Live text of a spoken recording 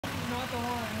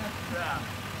Yeah.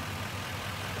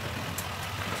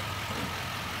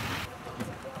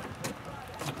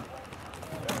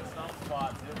 There was some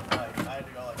spots, it was like, I had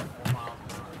to go like 4 miles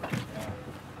an hour. Yeah.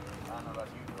 I don't know about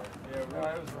you, George. Yeah,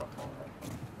 well, it was rough.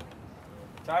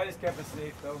 Ty just kept us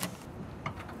safe though.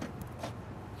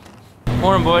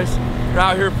 Morning, boys. We're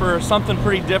out here for something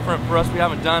pretty different for us we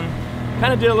haven't done.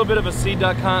 Kind of did a little bit of a sea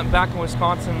duck hunt back in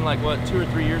Wisconsin like what, 2 or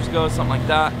 3 years ago, something like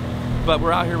that. But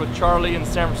we're out here with Charlie in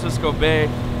San Francisco Bay.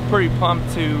 Pretty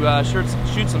pumped to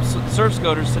shoot some surf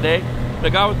scoters today. But I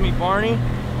got with me Barney,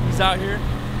 he's out here,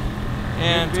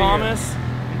 and Thomas,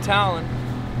 and Talon,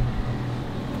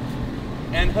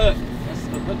 and Hook. That's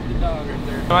the Hook the dog right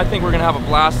there. I think we're gonna have a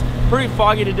blast. Pretty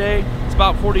foggy today. It's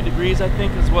about 40 degrees, I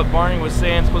think, is what Barney was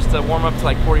saying. It's supposed to warm up to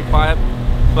like 45.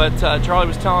 But Charlie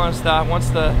was telling us that once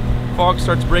the fog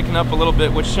starts breaking up a little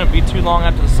bit, which shouldn't be too long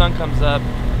after the sun comes up,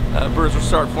 birds will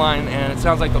start flying, and it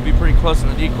sounds like they'll be pretty close in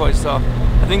the decoys. So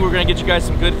I think we're gonna get you guys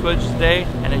some good footage today.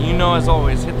 And you know, as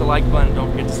always, hit the like button.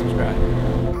 Don't forget to subscribe.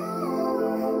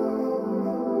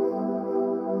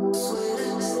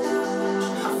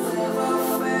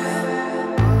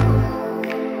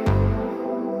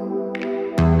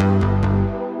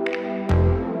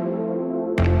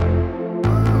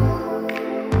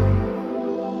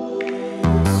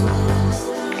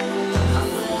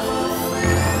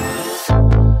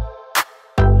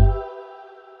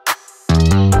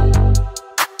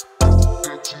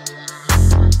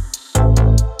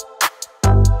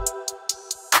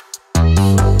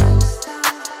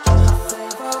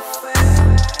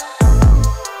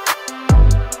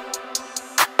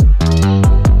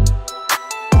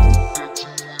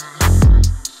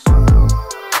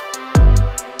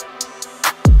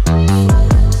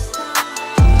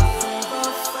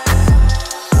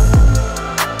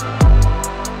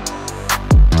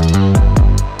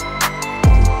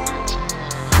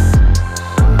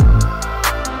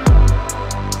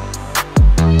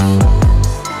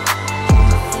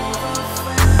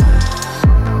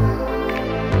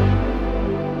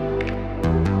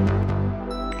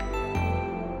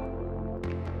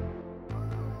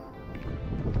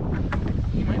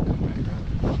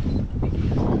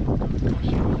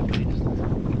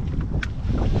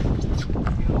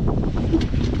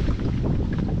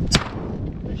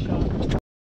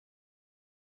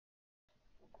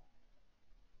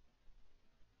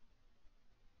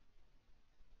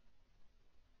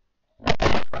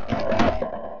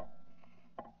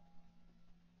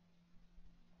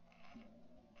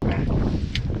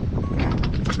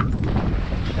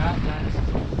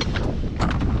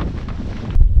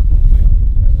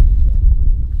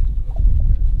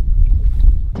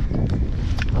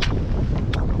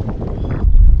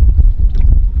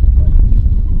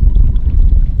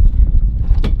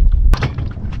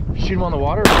 Shoot him on the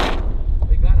water.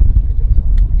 We got him.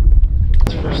 Good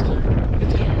job. First.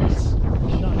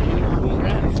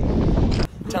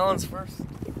 It's Talon's first.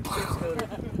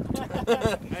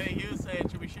 Hey, he was saying,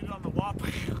 should we shoot it on the whopper?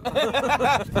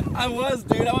 I was,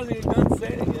 dude. I wasn't even done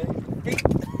saying it yet.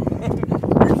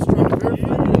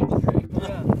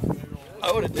 Yeah.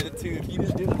 I would have did it too if you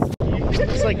didn't do this.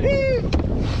 It's like,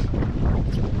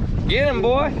 get him,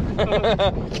 boy.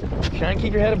 Try and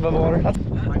keep your head above water. My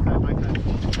time, my time.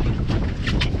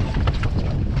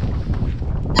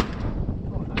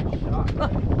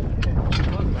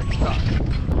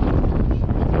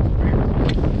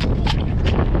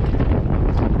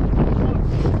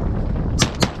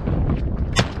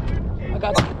 I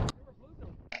got you.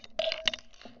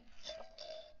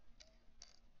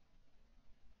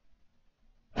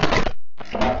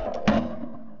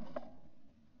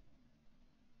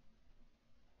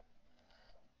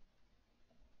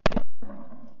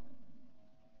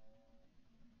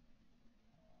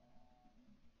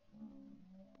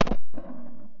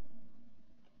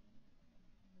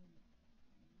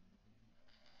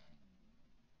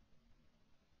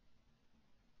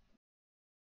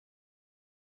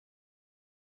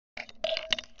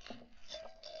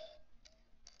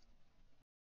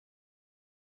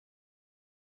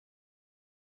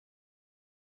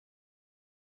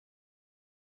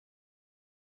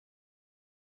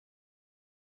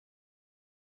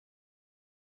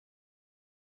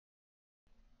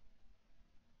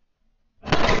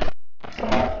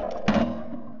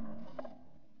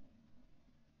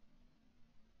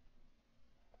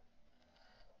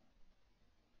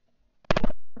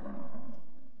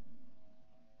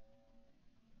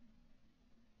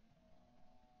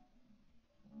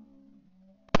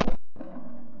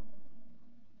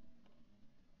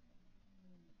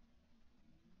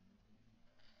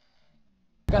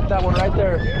 Got that one right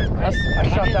there. I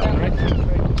shot that one right there.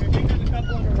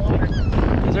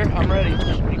 Is there? I'm ready.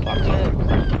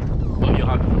 Oh, you'll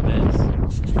have the beds.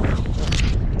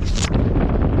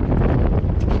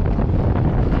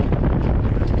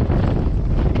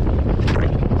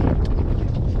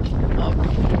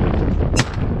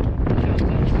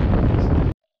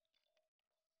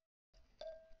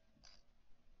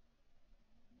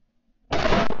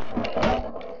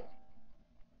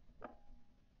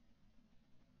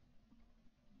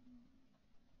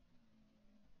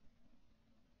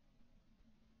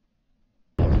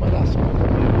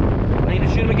 I need to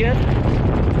shoot him again?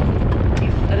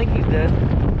 I think he's dead.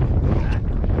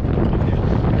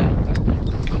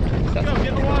 Go, get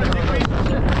in the water, Decoy.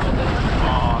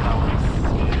 Oh, that was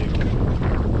sick.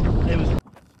 It was.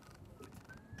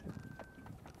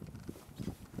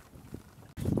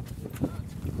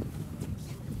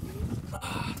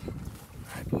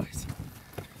 Alright, boys.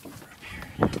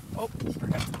 Oh,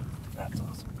 that's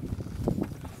awesome.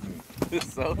 This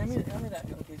so. Hand me that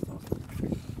case.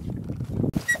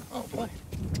 Oh boy.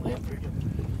 Yeah, pretty good.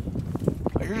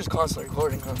 Oh, you're just constantly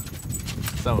recording, huh?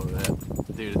 Some of it.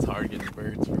 Dude, it's hard getting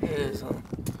birds for sure. It is, huh?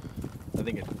 I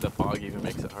think the fog even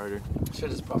makes it harder. Should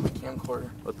just brought my camcorder.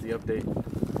 What's the update?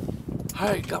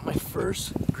 I got my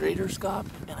first Greater Scaup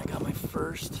and I got my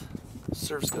first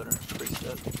surf scooter. Pretty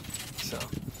stoked. So,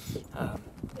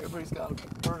 everybody's got a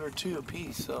bird or two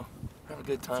apiece, so have a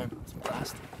good time. It's a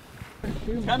blast.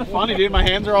 It's kind of funny, dude. My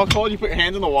hands are all cold. You put your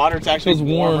hands in the water, it's actually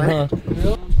warmer.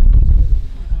 Huh?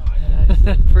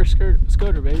 First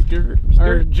Scoter, baby.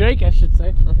 Or Jake, I should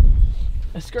say.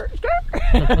 A skirt.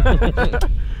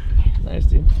 Nice,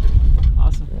 dude.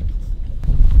 Awesome.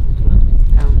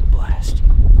 Having a blast.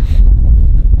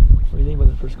 What do you think about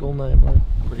the first gold night, Mark?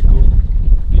 Pretty cool.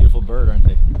 Beautiful bird, aren't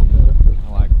they?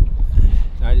 I like them.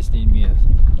 I just need me a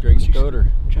Drake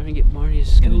Scoter. Trying to get Marty a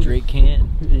Scoter. And a Drake can.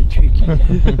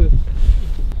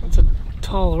 That's a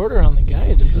tall order on the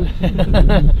guy, dude.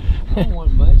 I don't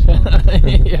want much.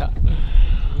 Yeah.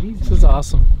 This is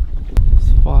awesome.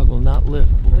 This fog will not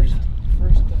lift, boys.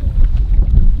 First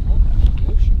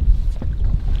ocean.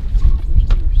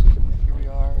 Here we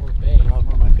are. We're out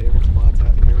one of my favorite spots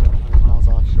out here, about 100 miles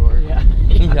offshore. Yeah.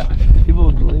 Yeah. People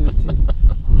would believe it too.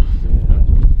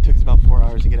 It took us about 4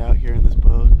 hours to get out here in this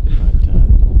boat,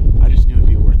 but I just knew it'd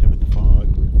be worth it with the fog.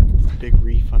 This big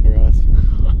reef under us.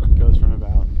 It goes from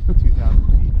about 2,000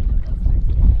 feet to about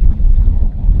 60.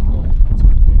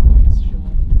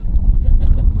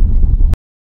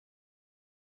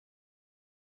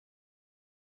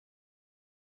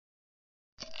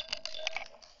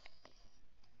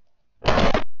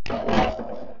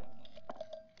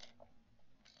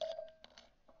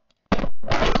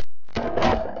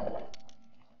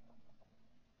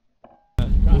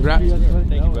 Congrats.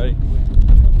 Thank you, buddy.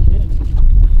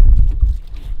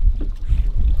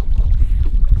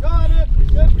 Got it!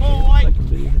 Good boy!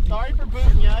 Sorry for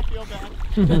booting you, I feel bad.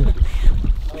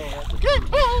 Good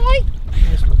boy!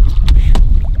 Nice one.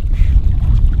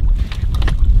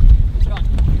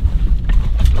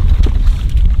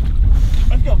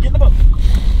 Let's go, get in the boat.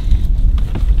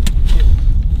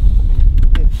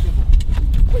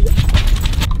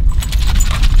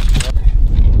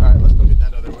 Alright, let's go get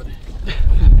that other one.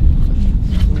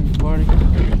 Marty.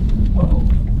 Whoa.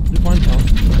 Good one, Tom.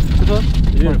 Good one?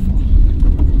 Beautiful.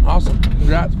 Awesome.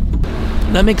 Congrats.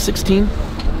 That makes 16? I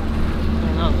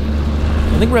don't know.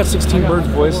 I think we're at 16 birds,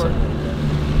 boys.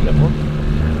 Got more?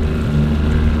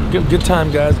 Good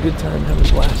time, guys. Good time. Have a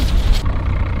blast.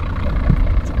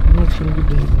 It's been a good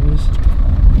day, boys.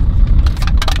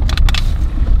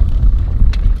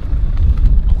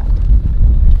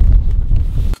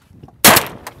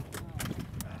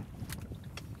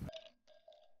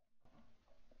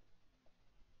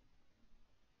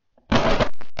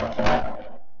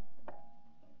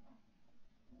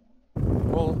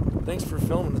 Well, thanks for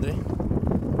filming today.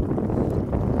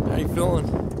 How you feeling?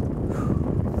 It's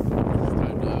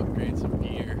time to upgrade some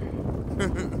gear.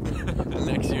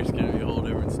 Next year's gonna be a whole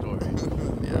different story.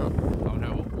 Yeah. I'm gonna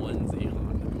have a onesie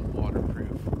on,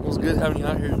 waterproof. Well, it's good having you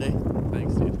out here today.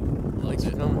 Thanks, dude. Thanks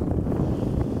for coming.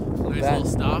 Nice little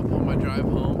stop on my drive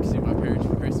home to see my parents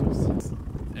for Christmas.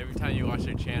 Every time you watch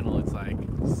their channel, it's like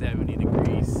 70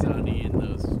 degrees, sunny in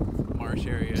those marsh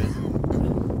areas.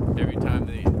 Every time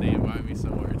they invite me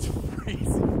somewhere, it's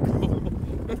freezing cold.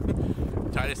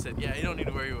 Titus said, yeah, you don't need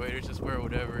to wear your waders, just wear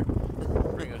whatever.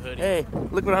 Bring a hoodie. Hey,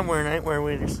 look what I'm wearing. I ain't wearing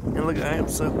waders. And look, I am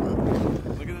soaked.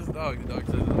 Look at this dog. The dog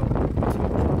says dog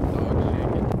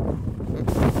shaking.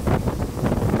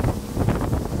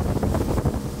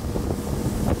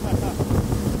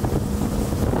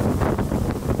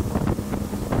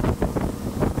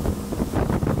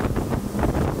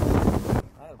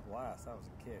 I had a blast. That was a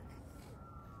kick.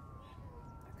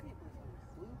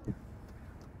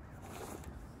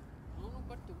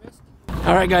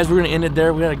 All right, guys, we're gonna end it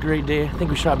there. We had a great day. I think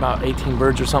we shot about 18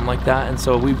 birds or something like that. And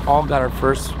so we all got our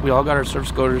surf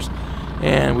scoters,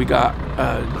 and we got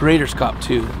Greater Scaup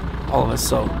too, all of us.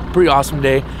 So pretty awesome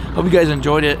day. Hope you guys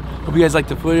enjoyed it. Hope you guys liked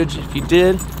the footage. If you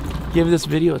did, give this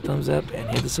video a thumbs up and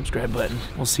hit the subscribe button.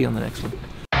 We'll see you on the next one.